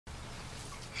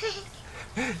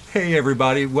Hey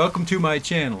everybody, welcome to my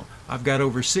channel. I've got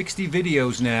over 60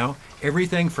 videos now,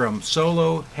 everything from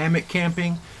solo hammock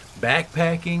camping,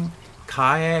 backpacking,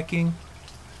 kayaking,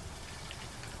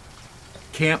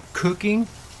 camp cooking,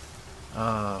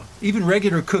 even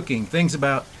regular cooking, things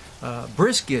about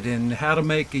brisket and how to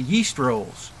make yeast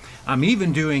rolls. I'm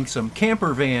even doing some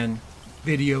camper van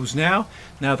videos now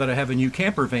that I have a new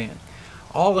camper van.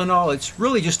 All in all, it's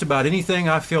really just about anything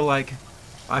I feel like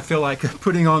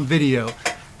putting on video.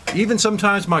 Even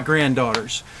sometimes my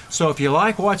granddaughters. So if you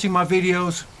like watching my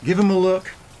videos, give them a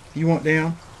look. You want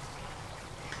down.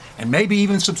 And maybe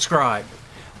even subscribe.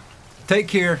 Take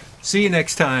care. See you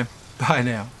next time. Bye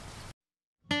now.